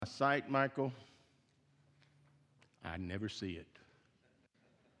sight, Michael, I never see it.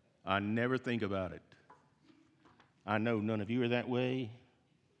 I never think about it. I know none of you are that way.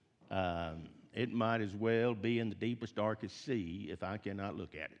 It might as well be in the deepest, darkest sea if I cannot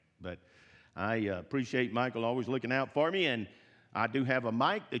look at it. But I appreciate Michael always looking out for me, and I do have a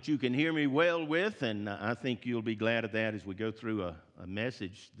mic that you can hear me well with, and I think you'll be glad of that as we go through a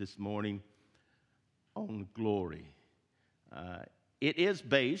message this morning on glory. It is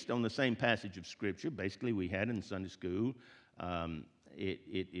based on the same passage of Scripture, basically we had in Sunday school.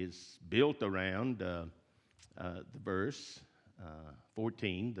 It is built around the verse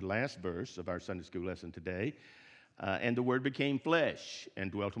 14, the last verse of our Sunday school lesson today. And the Word became flesh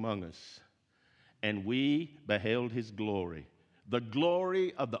and dwelt among us, and we beheld His glory, the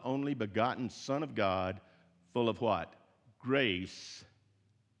glory of the only begotten Son of God, full of what? Grace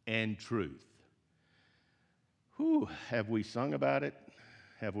and truth. Whew, have we sung about it?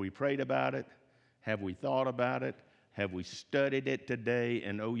 Have we prayed about it? Have we thought about it? Have we studied it today?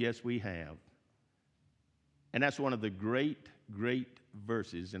 And oh, yes, we have. And that's one of the great, great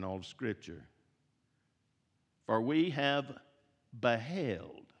verses in all of Scripture. For we have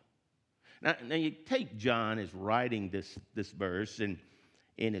beheld. Now you take John as writing this verse in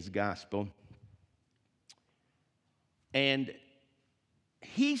his gospel, and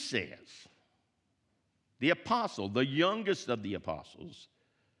he says, the apostle, the youngest of the apostles,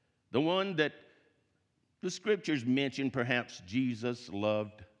 the one that the Scriptures mention perhaps Jesus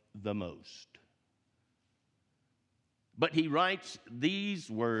loved the most. But he writes these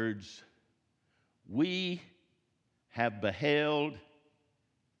words, we have beheld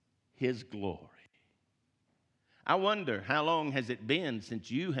His glory. I wonder, how long has it been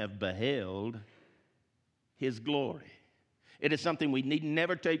since you have beheld His glory? It is something we need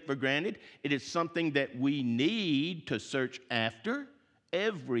never take for granted. It is something that we need to search after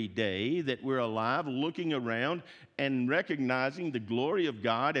every day that we're alive, looking around and recognizing the glory of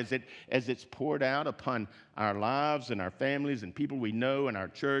God as it's poured out upon our lives and our families and people we know and our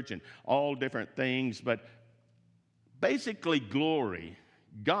church and all different things. But basically, glory,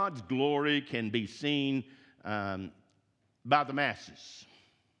 God's glory can be seen by the masses.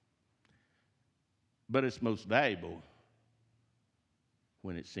 But it's most valuable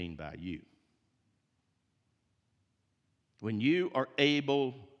when it's seen by you. When you are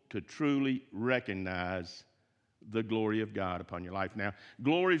able to truly recognize the glory of God upon your life. Now,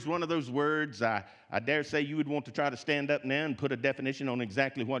 glory is one of those words I dare say you would want to try to stand up now and put a definition on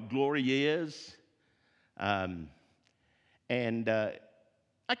exactly what glory is. I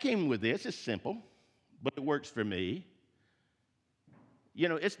came with this. It's simple, but it works for me. You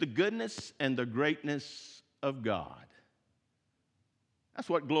know, it's the goodness and the greatness of God. That's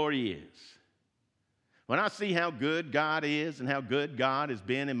what glory is. When I see how good God is and how good God has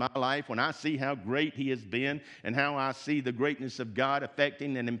been in my life, when I see how great He has been and how I see the greatness of God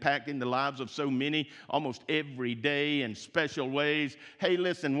affecting and impacting the lives of so many almost every day in special ways, hey,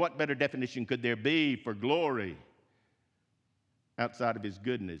 listen, what better definition could there be for glory outside of His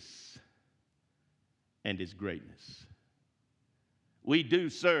goodness and His greatness? We do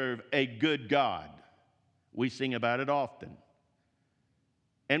serve a good God. We sing about it often.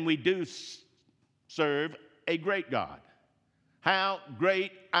 And we do serve a great God. How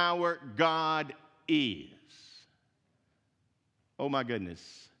great our God is. Oh my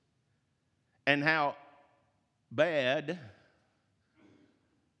goodness. And how bad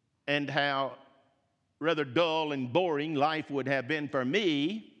and how rather dull and boring life would have been for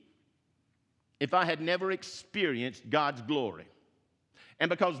me if I had never experienced God's glory. And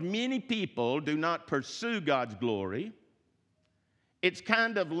because many people do not pursue God's glory, it's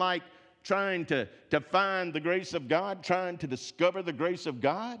kind of like trying to find the grace of God, trying to discover the grace of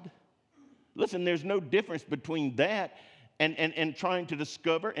God. Listen, there's no difference between that and trying to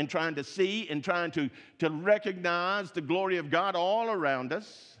discover and trying to see and trying to recognize the glory of God all around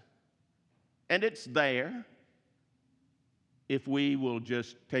us. And it's there if we will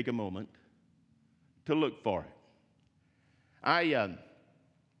just take a moment to look for it. I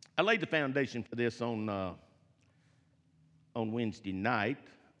laid the foundation for this on Wednesday night.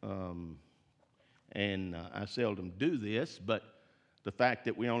 I seldom do this, but the fact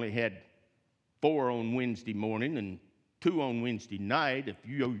that we only had 4 on Wednesday morning and 2 on Wednesday night,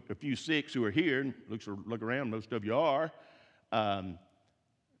 if you 6 who are here, look around, most of you are,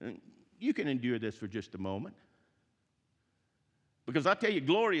 you can endure this for just a moment. Because I tell you,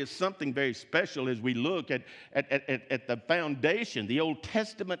 glory is something very special as we look at the foundation, the Old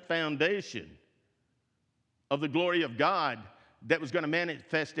Testament foundation of the glory of God that was going to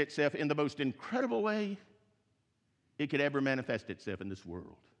manifest itself in the most incredible way it could ever manifest itself in this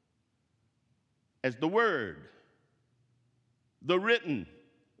world. as the Word, the written,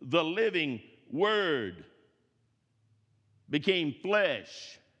 the living Word, became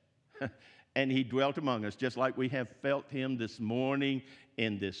flesh, and he dwelt among us, just like we have felt him this morning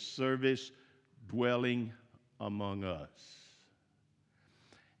in this service, dwelling among us.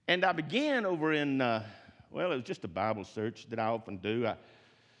 And I began over in, it was just a Bible search that I often do.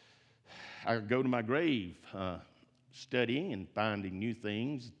 I go to my grave studying and finding new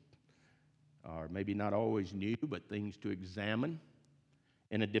things, or maybe not always new, but things to examine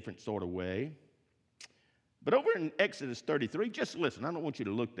in a different sort of way. But over in Exodus 33, just listen. I don't want you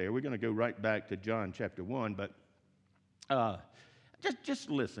to look there. We're going to go right back to John chapter 1, but just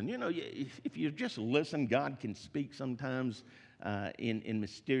listen. You know, if you just listen, God can speak sometimes in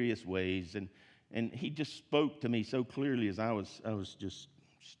mysterious ways. And he just spoke to me so clearly as I was just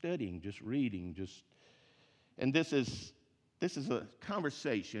studying, just reading, and this is a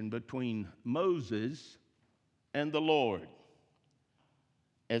conversation between Moses and the Lord,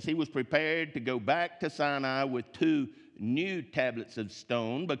 as he was prepared to go back to Sinai with 2 new tablets of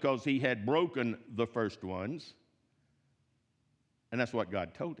stone because he had broken the first ones. And that's what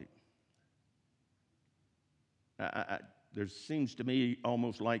God told him. There seems to me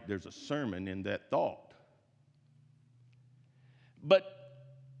almost like there's a sermon in that thought. But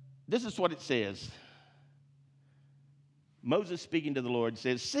this is what it says. Moses, speaking to the Lord,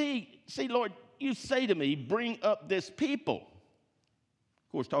 says, See, Lord, you say to me, bring up this people.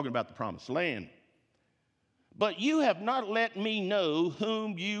 Of course, talking about the promised land. But you have not let me know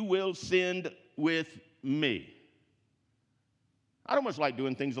whom you will send with me. I don't much like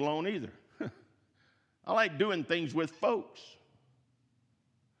doing things alone either. I like doing things with folks.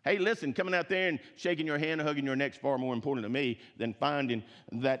 Hey, listen, coming out there and shaking your hand and hugging your neck's far more important to me than finding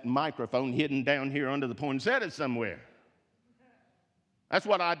that microphone hidden down here under the poinsettia somewhere. That's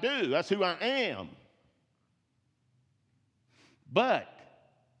what I do. That's who I am. But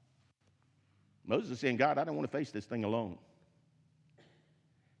Moses is saying, God, I don't want to face this thing alone.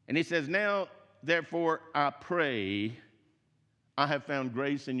 And he says, now, therefore, I pray, I have found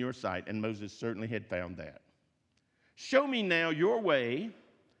grace in your sight. And Moses certainly had found that. Show me now your way,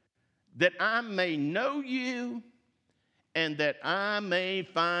 that I may know you and that I may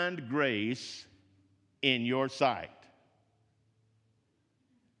find grace in your sight.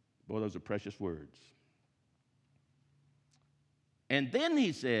 Boy, those are precious words. And then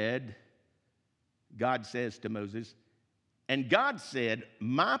he said, God says to Moses, and God said,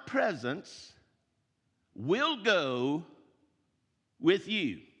 my presence will go with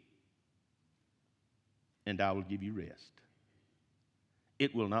you, and I will give you rest.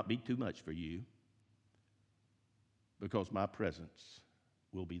 It will not be too much for you, because my presence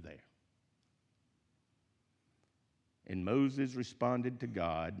will be there. And Moses responded to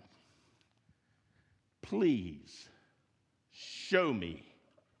God, please show me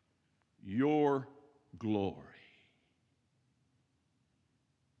your glory.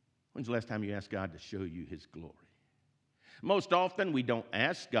 When's the last time you asked God to show you his glory? Most often we don't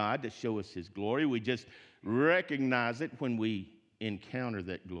ask God to show us his glory. We just recognize it when we encounter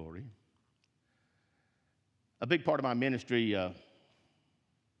that glory. A big part of my ministry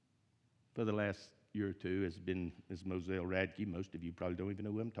for the last year or two has been Ms. Moselle Radke. Most of you probably don't even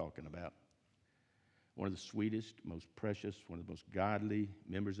know who I'm talking about. One of the sweetest, most precious, one of the most godly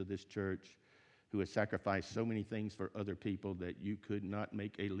members of this church, who has sacrificed so many things for other people that you could not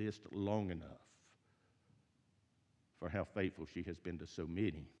make a list long enough for how faithful she has been to so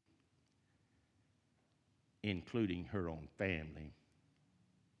many, including her own family.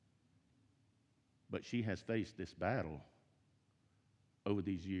 But she has faced this battle over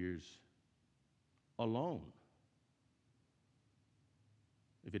these years alone.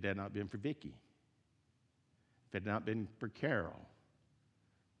 If it had not been for Vicki, if it had not been for Carol,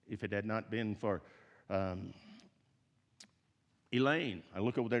 if it had not been for Elaine. I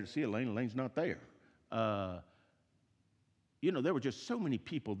look over there to see Elaine. Elaine's not there. There were just so many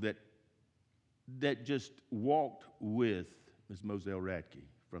people that just walked with Ms. Moselle Radke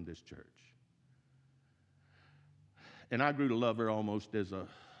from this church. And I grew to love her almost as a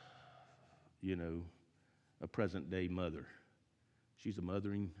present-day mother. She's a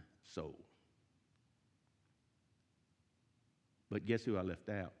mothering soul. But guess who I left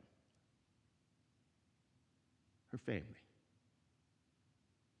out? Her family.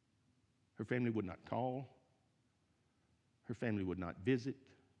 Her family would not call. Her family would not visit.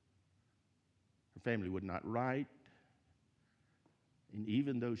 Her family would not write. And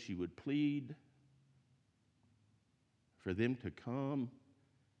even though she would plead for them to come,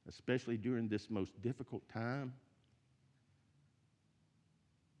 especially during this most difficult time,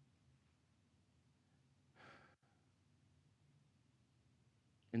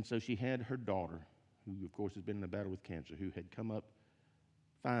 And so she had her daughter, who, of course, has been in a battle with cancer, who had come up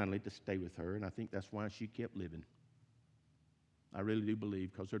finally to stay with her, and I think that's why she kept living. I really do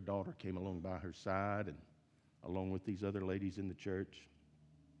believe, because her daughter came along by her side and along with these other ladies in the church,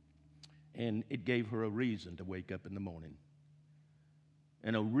 and it gave her a reason to wake up in the morning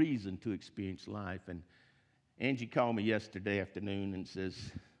and a reason to experience life. And Angie called me yesterday afternoon and says,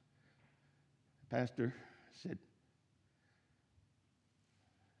 Pastor, said,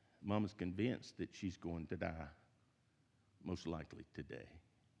 Mama's convinced that she's going to die, most likely today.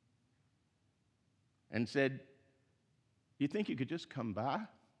 And said, you think you could just come by?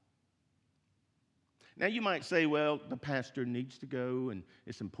 Now, you might say, well, the pastor needs to go, and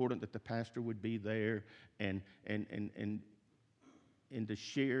it's important that the pastor would be there and to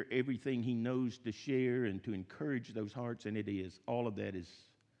share everything he knows to share and to encourage those hearts, and it is. All of that is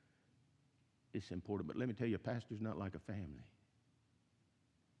important. But let me tell you, a pastor's not like a family.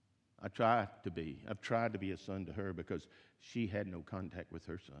 I've tried to be a son to her because she had no contact with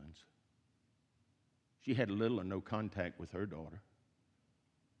her sons. She had little or no contact with her daughter.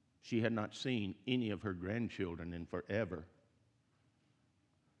 She had not seen any of her grandchildren in forever.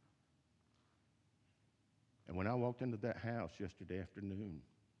 And when I walked into that house yesterday afternoon,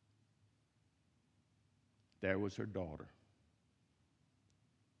 there was her daughter,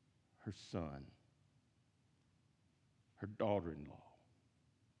 her son, her daughter-in-law,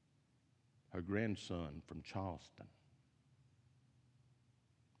 her grandson from Charleston,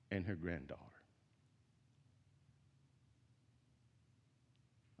 and her granddaughter.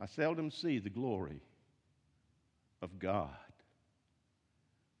 I seldom see the glory of God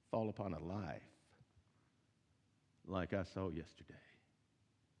fall upon a life like I saw yesterday.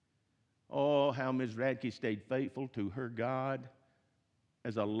 Oh, how Ms. Radke stayed faithful to her God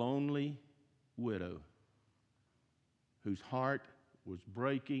as a lonely widow whose heart was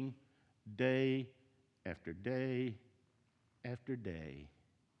breaking day after day after day.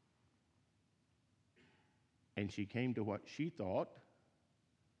 And she came to what she thought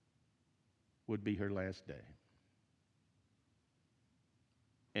would be her last day.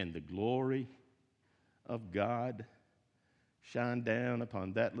 And the glory of God shined down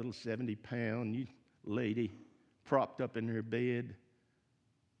upon that little 70-pound lady propped up in her bed,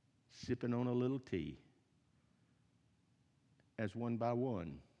 sipping on a little tea, as one by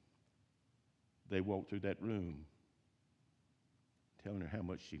one they walked through that room, telling her how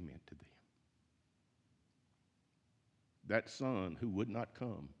much she meant to them. That son who would not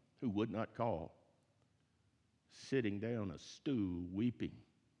come, who would not call, sitting down a stool weeping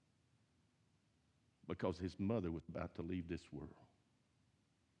because his mother was about to leave this world.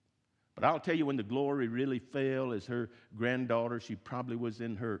 But I'll tell you, when the glory really fell, as her granddaughter, she probably was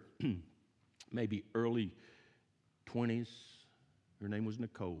in her maybe early 20s. Her name was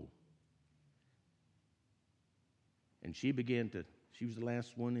Nicole. And she was the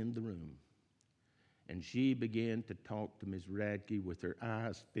last one in the room. And she began to talk to Ms. Radke with her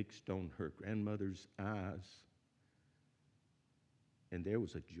eyes fixed on her grandmother's eyes. And there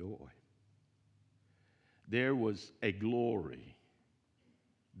was a joy. There was a glory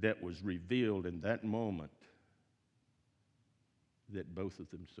that was revealed in that moment that both of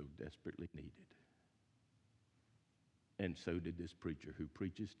them so desperately needed. And so did this preacher who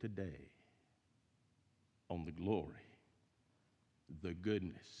preaches today on the glory, the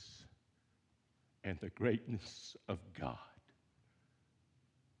goodness, and the greatness of God.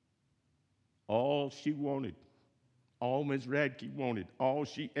 All she wanted, all Ms. Radke wanted, all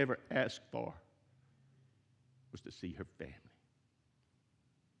she ever asked for was to see her family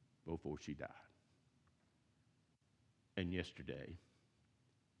before she died. And yesterday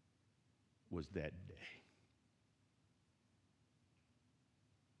was that day.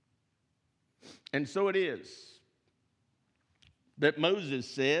 And so it is that Moses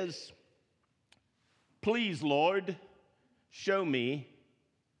says, please, Lord, show me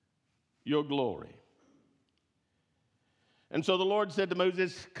your glory. And so the Lord said to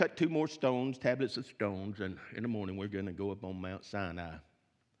Moses, cut 2 more stones, tablets of stones, and in the morning we're going to go up on Mount Sinai.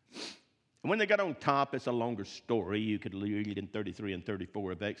 And when they got on top, it's a longer story. You could read it in 33 and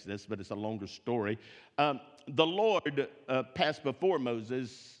 34 of Exodus, but it's a longer story. The Lord passed before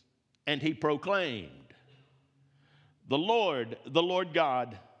Moses, and he proclaimed, the Lord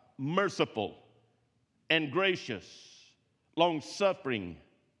God, merciful and gracious, long-suffering,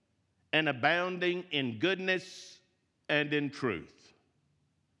 and abounding in goodness and in truth.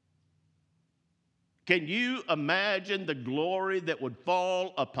 Can you imagine the glory that would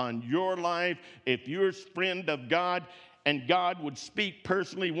fall upon your life if you're a friend of God and God would speak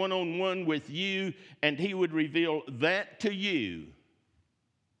personally one-on-one with you and he would reveal that to you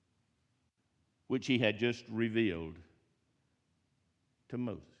which he had just revealed to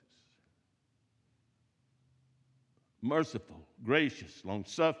Moses. Merciful, gracious,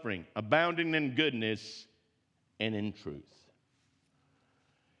 long-suffering, abounding in goodness and in truth.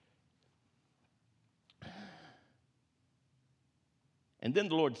 And then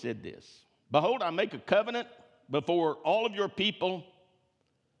the Lord said this, behold, I make a covenant before all of your people,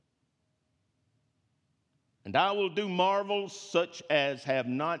 and I will do marvels such as have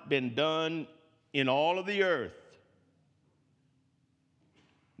not been done in all of the earth,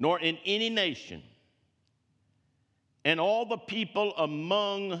 nor in any nation. And all the people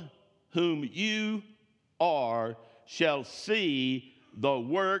among whom you are shall see the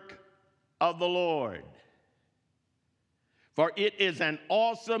work of the Lord. For it is an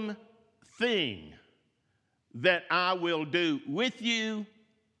awesome thing that I will do with you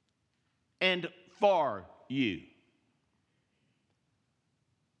and for you.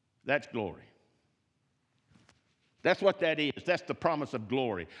 That's glory. That's what that is. That's the promise of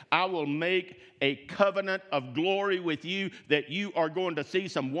glory. I will make a covenant of glory with you that you are going to see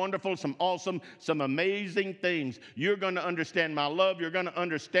some wonderful, some awesome, some amazing things. You're going to understand my love. You're going to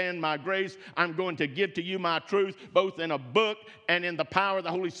understand my grace. I'm going to give to you my truth, both in a book and in the power of the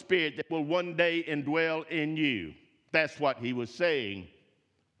Holy Spirit that will one day indwell in you. That's what he was saying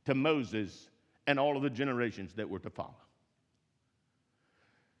to Moses and all of the generations that were to follow.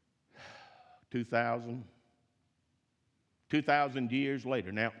 2,000 years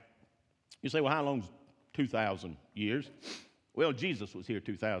later. Now, you say, well, how long's 2,000 years? Well, Jesus was here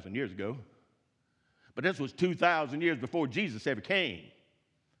 2,000 years ago. But this was 2,000 years before Jesus ever came.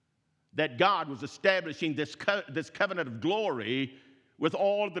 That God was establishing this covenant of glory with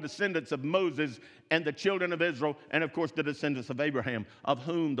all the descendants of Moses and the children of Israel, and of course the descendants of Abraham, of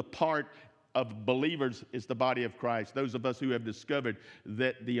whom the part of believers is the body of Christ. Those of us who have discovered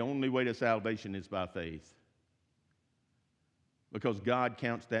that the only way to salvation is by faith. Because God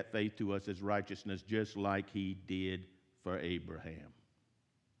counts that faith to us as righteousness, just like he did for Abraham.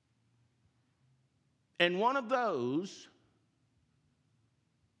 And one of those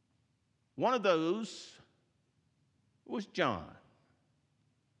was John.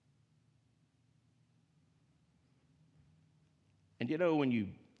 And you know, when you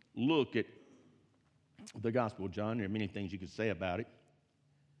look at the Gospel of John, there are many things you could say about it.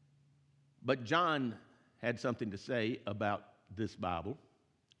 But John had something to say about this Bible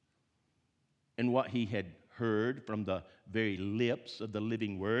and what he had heard from the very lips of the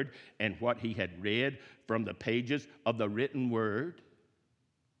living word and what he had read from the pages of the written word.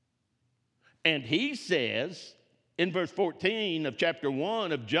 And he says in verse 14 of chapter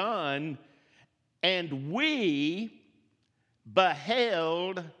 1 of John, and we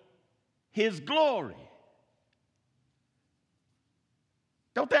beheld his glory.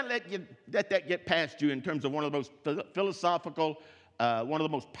 Don't let that get past you in terms of one of the most philosophical, one of the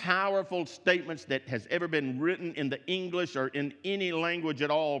most powerful statements that has ever been written in the English or in any language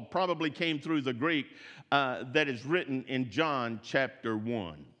at all, probably came through the Greek, that is written in John chapter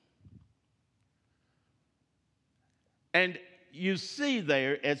 1. And you see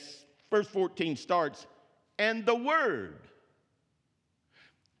there, as verse 14 starts, and the Word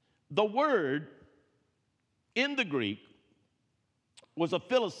in the Greek was a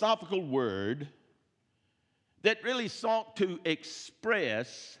philosophical word that really sought to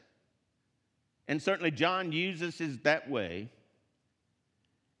express, and certainly John uses it that way,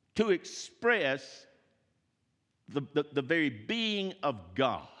 to express the very being of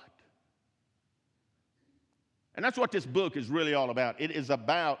God. And that's what this book is really all about. It is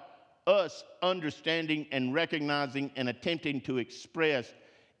about us understanding and recognizing and attempting to express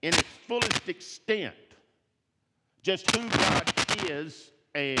in its fullest extent just who God is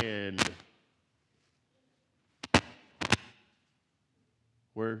and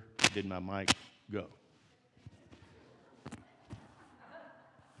where did my mic go?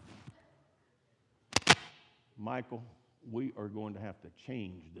 Michael, we are going to have to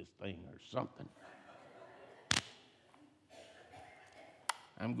change this thing or something.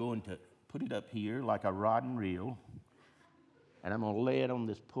 I'm going to put it up here like a rod and reel, and I'm going to lay it on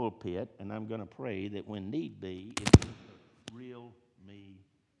this pulpit, and I'm going to pray that when need be, it will reel me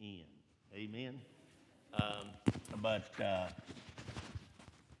in. Amen?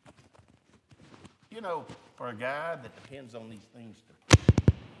 You know, for a guy that depends on these things to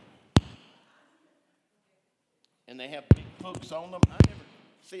preach, and they have big hooks on them, I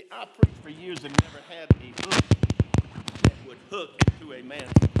preached for years and never had a hook that would hook into a man.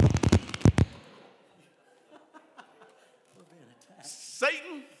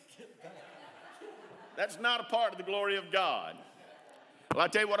 Satan, that's not a part of the glory of God. Well, I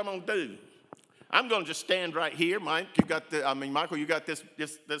tell you what I'm going to do. I'm going to just stand right here. Michael, you got this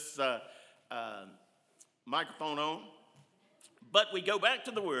microphone on. But we go back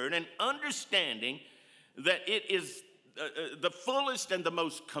to the Word and understanding that it is the fullest and the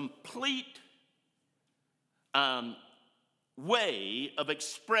most complete way of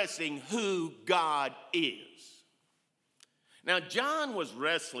expressing who God is. Now, John was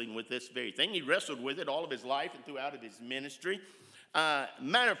wrestling with this very thing. He wrestled with it all of his life and throughout of his ministry.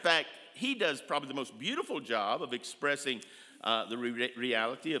 Matter of fact, he does probably the most beautiful job of expressing the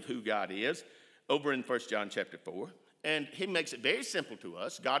reality of who God is over in 1 John chapter 4. And he makes it very simple to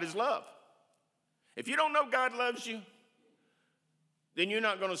us. God is love. If you don't know God loves you, then you're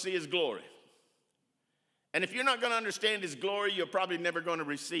not going to see his glory. And if you're not going to understand his glory, you're probably never going to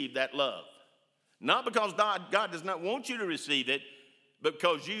receive that love. Not because God does not want you to receive it, but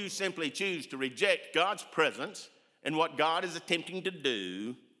because you simply choose to reject God's presence and what God is attempting to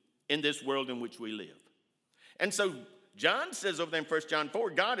do in this world in which we live. And so John says over there in 1 John 4,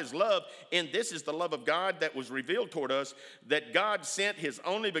 God is love, and this is the love of God that was revealed toward us, that God sent his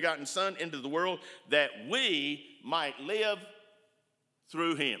only begotten Son into the world that we might live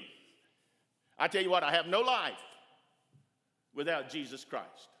through him. I tell you what, I have no life without Jesus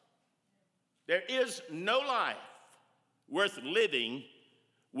Christ. There is no life worth living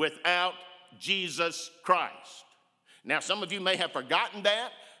without Jesus Christ. Now, some of you may have forgotten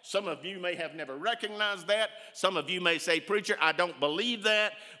that. Some of you may have never recognized that. Some of you may say, preacher, I don't believe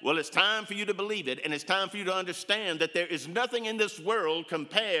that. Well, it's time for you to believe it, and it's time for you to understand that there is nothing in this world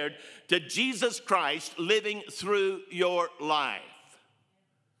compared to Jesus Christ living through your life.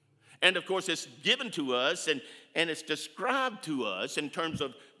 And, of course, it's given to us and it's described to us in terms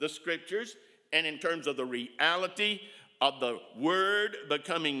of the Scriptures and in terms of the reality of the Word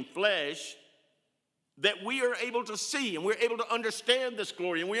becoming flesh, that we are able to see and we're able to understand this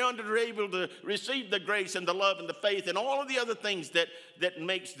glory, and we are able to receive the grace and the love and the faith and all of the other things that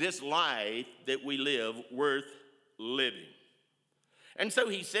makes this life that we live worth living. And so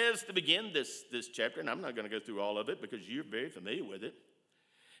he says to begin this chapter, and I'm not going to go through all of it because you're very familiar with it.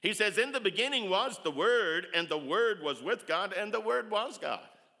 He says, in the beginning was the Word, and the Word was with God, and the Word was God.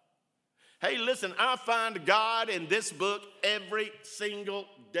 Hey, listen, I find God in this book every single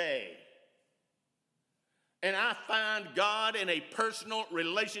day. And I find God in a personal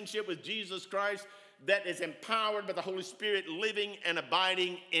relationship with Jesus Christ that is empowered by the Holy Spirit living and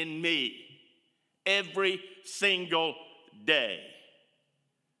abiding in me every single day.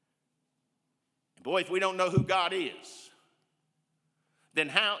 And boy, if we don't know who God is, then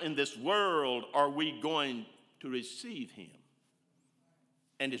how in this world are we going to receive him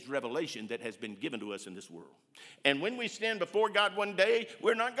and his revelation that has been given to us in this world? And when we stand before God one day,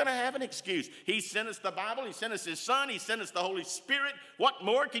 we're not going to have an excuse. He sent us the Bible. He sent us his Son. He sent us the Holy Spirit. What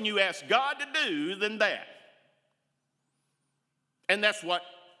more can you ask God to do than that? And that's what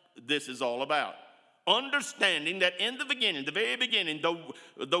this is all about. Understanding that in the beginning, the very beginning,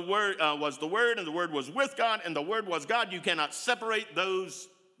 the Word was the Word, and the Word was with God, and the Word was God. You cannot separate those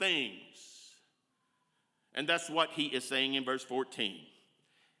things. And that's what he is saying in verse 14.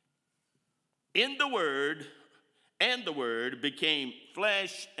 In the Word, and the Word became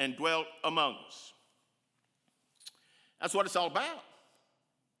flesh and dwelt among us. That's what it's all about.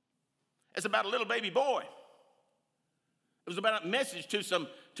 It's about a little baby boy. It was about a message to some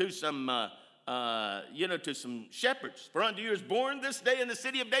shepherds. For unto you is born this day in the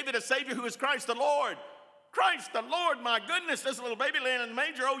city of David a Savior who is Christ the Lord. Christ the Lord, my goodness, this little baby laying in the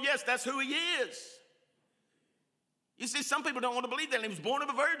manger. Oh, yes, that's who he is. You see, some people don't want to believe that. He was born of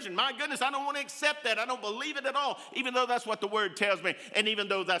a virgin. My goodness, I don't want to accept that. I don't believe it at all, even though that's what the Word tells me, and even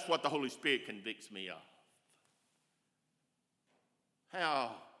though that's what the Holy Spirit convicts me of.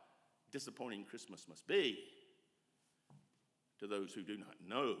 How disappointing Christmas must be to those who do not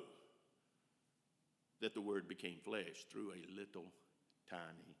know that the Word became flesh through a little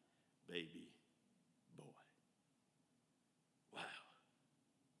tiny baby boy. Wow.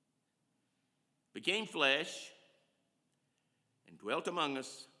 Became flesh and dwelt among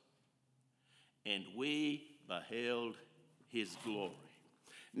us, and we beheld his glory.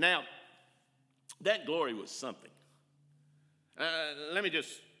 Now, that glory was something.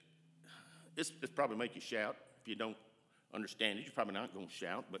 This probably make you shout. If you don't understand it, you're probably not going to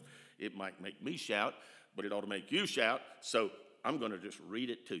shout, but it might make me shout, but it ought to make you shout, so I'm going to just read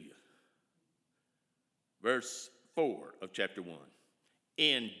it to you. Verse 4 of chapter 1.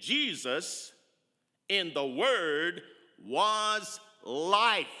 In Jesus, in the Word, was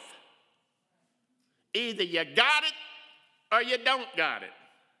life. Either you got it or you don't got it.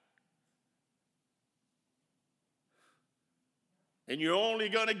 And you're only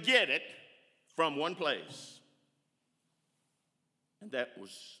going to get it from one place, and that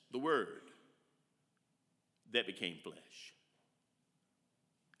was the Word that became flesh.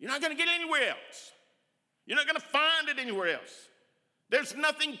 You're not going to get it anywhere else. You're not going to find it anywhere else. There's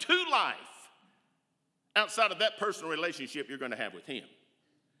nothing to life outside of that personal relationship you're going to have with him.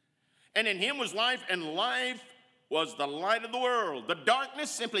 And in him was life, and life was the light of the world. The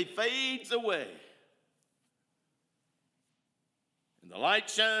darkness simply fades away. And the light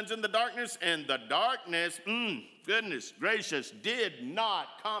shines in the darkness, and the darkness, goodness gracious, did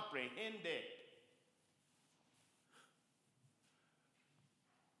not comprehend it.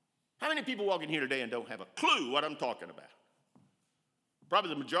 How many people walk in here today and don't have a clue what I'm talking about?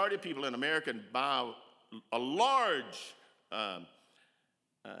 Probably the majority of people in America, and by a large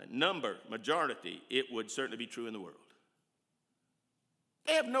majority, it would certainly be true in the world.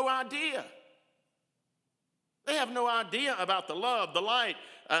 They have no idea. They have no idea about the love, the light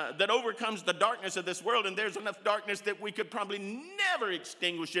that overcomes the darkness of this world, and there's enough darkness that we could probably never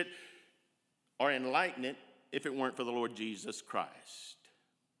extinguish it or enlighten it if it weren't for the Lord Jesus Christ.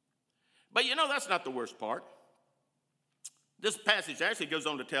 But you know, that's not the worst part. This passage actually goes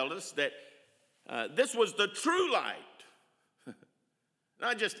on to tell us that this was the true light.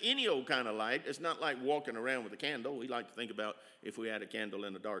 Not just any old kind of light. It's not like walking around with a candle. We like to think about if we had a candle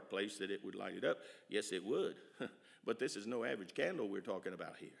in a dark place that it would light it up. Yes, it would. But this is no average candle we're talking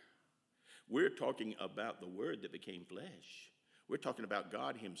about here. We're talking about the Word that became flesh. We're talking about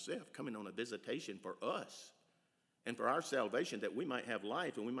God himself coming on a visitation for us and for our salvation, that we might have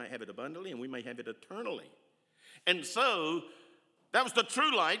life, and we might have it abundantly, and we may have it eternally. And so that was the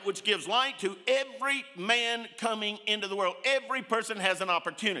true light, which gives light to every man coming into the world. Every person has an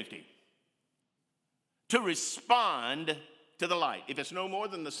opportunity to respond to the light. If it's no more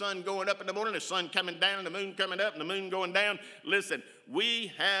than the sun going up in the morning, the sun coming down, and the moon coming up, and the moon going down, listen,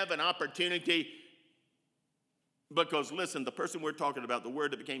 we have an opportunity, because, listen, the person we're talking about, the Word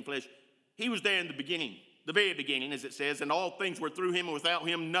that became flesh, he was there in the beginning, the very beginning, as it says, and all things were through him, and without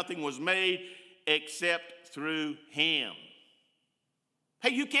him nothing was made except through him. Hey,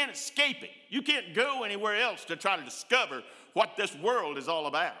 you can't escape it. You can't go anywhere else to try to discover what this world is all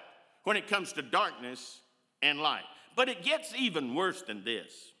about when it comes to darkness and light. But it gets even worse than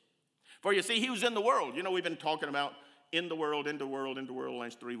this. For you see, he was in the world. You know, we've been talking about in the world the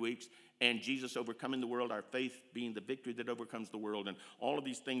last 3 weeks, and Jesus overcoming the world, our faith being the victory that overcomes the world, and all of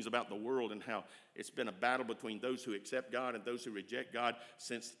these things about the world and how it's been a battle between those who accept God and those who reject God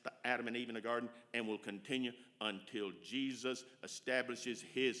since Adam and Eve in the garden, and will continue until Jesus establishes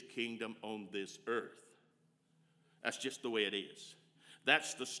his kingdom on this earth. That's just the way it is.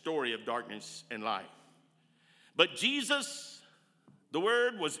 That's the story of darkness and light. But Jesus, the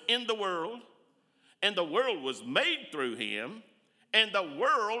Word, was in the world, and the world was made through him, and the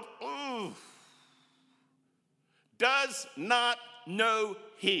world does not know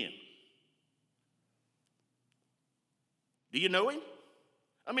him. Do you know him?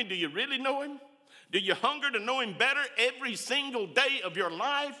 I mean, do you really know him? Do you hunger to know him better every single day of your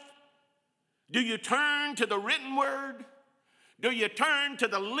life? Do you turn to the written Word? Do you turn to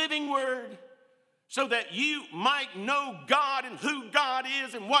the living Word so that you might know God and who God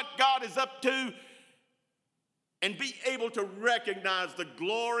is and what God is up to, and be able to recognize the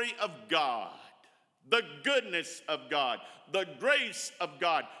glory of God, the goodness of God, the grace of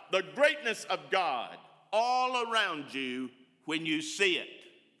God, the greatness of God all around you when you see it?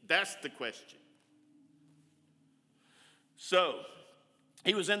 That's the question. So,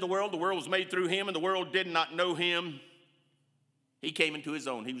 he was in the world was made through him, and the world did not know him. He came into his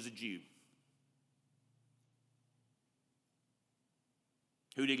own. He was a Jew.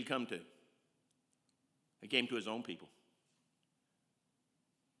 Who did he come to? He came to his own people.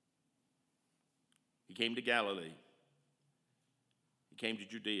 He came to Galilee. He came to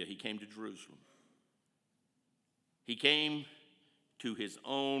Judea. He came to Jerusalem. He came to his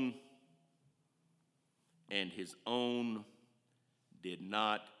own, and his own did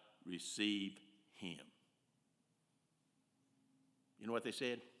not receive him. You know what they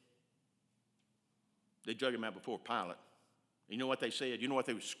said? They drug him out before Pilate. You know what they said? You know what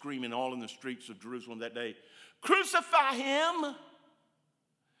they were screaming all in the streets of Jerusalem that day? Crucify him!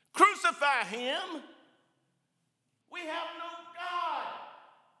 Crucify him! We have no God,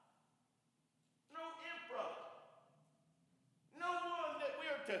 no emperor, no one that we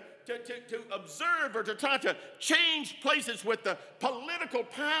are to observe or to try to change places with the political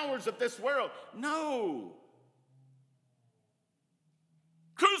powers of this world. No.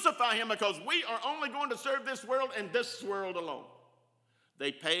 Crucify him, because we are only going to serve this world and this world alone.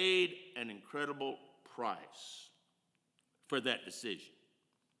 They paid an incredible price for that decision.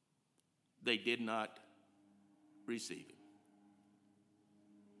 they did not receive him.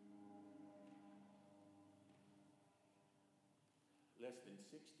 Less than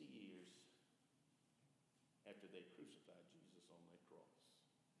 60 years after they crucified Jesus on that cross,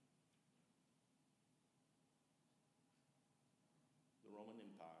 the Roman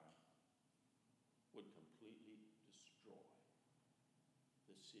Empire would completely destroy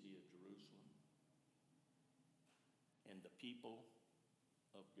the city of Jerusalem, and the people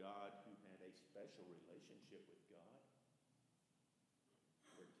of God who had a special relationship with God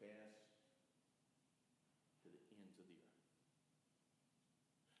were cast to the ends of the earth.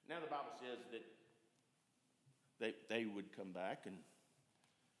 Now the Bible says that they would come back, and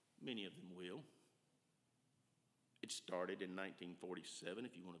many of them will. It started in 1947,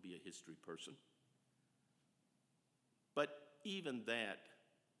 if you want to be a history person. But even that,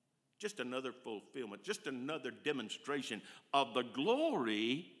 just another fulfillment, just another demonstration of the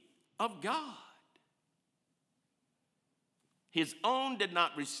glory of God. His own did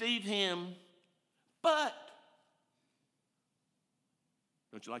not receive him, but,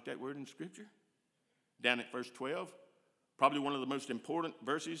 don't you like that word in Scripture? Down at verse 12, probably one of the most important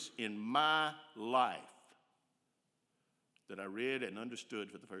verses in my life that I read and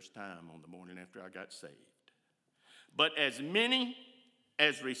understood for the first time on the morning after I got saved. But as many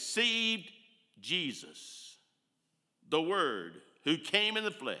as received Jesus, the Word, who came in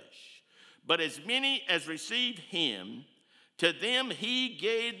the flesh, but as many as received him, to them he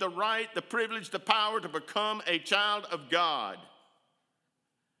gave the right, the privilege, the power to become a child of God,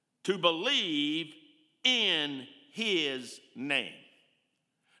 to believe in his name.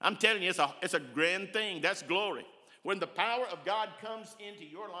 I'm telling you, it's a grand thing. That's glory. When the power of God comes into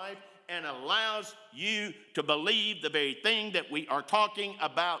your life and allows you to believe the very thing that we are talking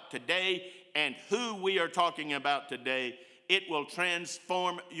about today and who we are talking about today, it will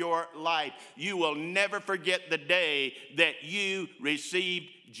transform your life. You will never forget the day that you received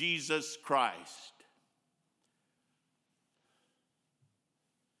Jesus Christ.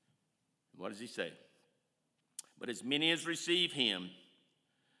 What does he say? But as many as receive him,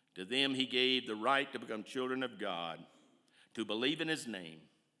 to them he gave the right to become children of God, to believe in his name,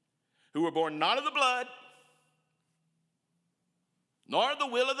 who were born not of the blood, nor of the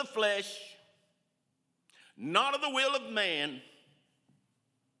will of the flesh, not of the will of man,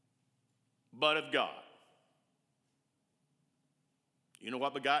 but of God. You know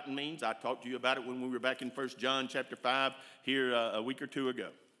what begotten means? I talked to you about it when we were back in 1 John chapter 5 here a week or two ago.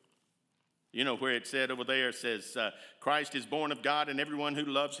 You know where it said over there, it says, Christ is born of God, and everyone who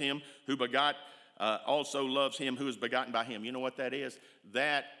loves him, who begot, also loves him who is begotten by him. You know what that is?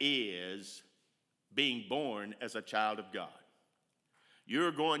 That is being born as a child of God.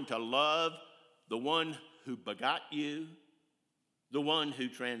 You're going to love the one who begot you, the one who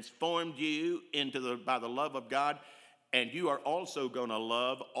transformed you by the love of God, and you are also going to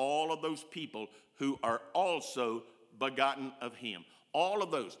love all of those people who are also begotten of him. All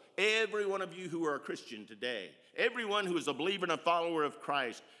of those, every one of you who are a Christian today, everyone who is a believer and a follower of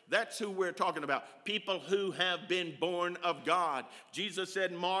Christ, that's who we're talking about. People who have been born of God. Jesus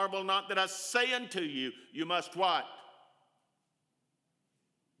said, marvel not that I say unto you, you must what?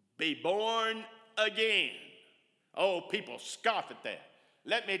 Be born again. Oh, people scoff at that.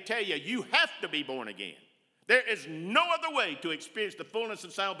 Let me tell you, you have to be born again. There is no other way to experience the fullness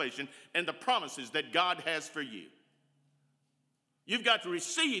of salvation and the promises that God has for you. You've got to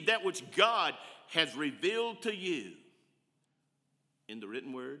receive that which God has revealed to you in the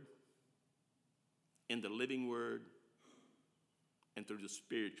written word, in the living word, and through the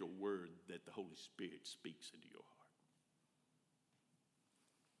spiritual word that the Holy Spirit speaks into your heart.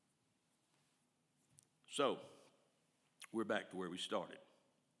 So, we're back to where we started.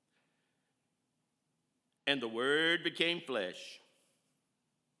 And the Word became flesh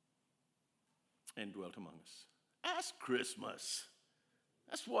and dwelt among us. That's Christmas.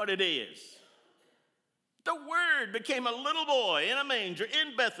 That's what it is. The Word became a little boy in a manger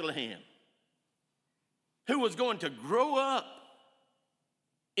in Bethlehem who was going to grow up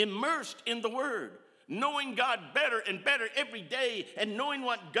immersed in the Word, knowing God better and better every day, and knowing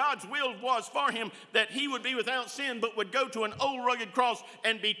what God's will was for him, that he would be without sin, but would go to an old rugged cross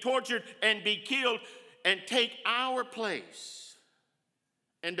and be tortured and be killed and take our place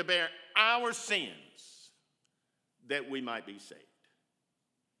and to bear our sins that we might be saved.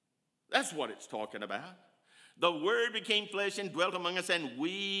 That's what it's talking about. The Word became flesh and dwelt among us, and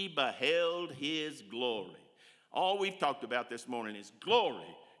we beheld his glory. All we've talked about this morning is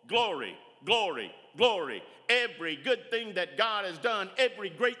glory, glory, glory, glory. Every good thing that God has done, every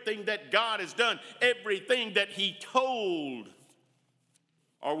great thing that God has done, everything that he told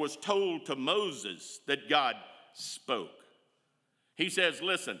or was told to Moses that God spoke. He says,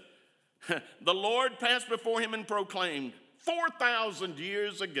 listen, the Lord passed before him and proclaimed 4,000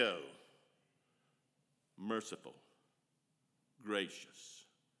 years ago, merciful, gracious,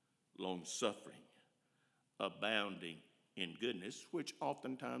 long-suffering, abounding in goodness, which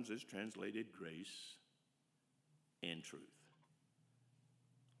oftentimes is translated grace and truth.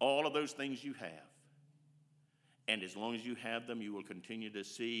 All of those things you have. And as long as you have them, you will continue to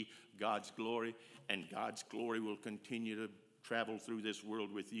see God's glory, and God's glory will continue to travel through this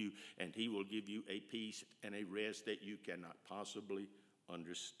world with you, and he will give you a peace and a rest that you cannot possibly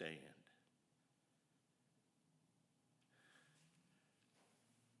understand.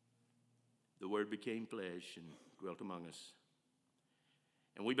 The Word became flesh and dwelt among us.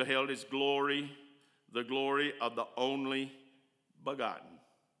 And we beheld his glory, the glory of the only begotten.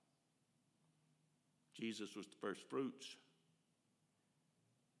 Jesus was the first fruits.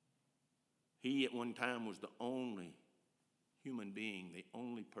 He at one time was the only human being, the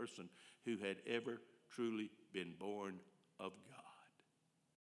only person who had ever truly been born of God.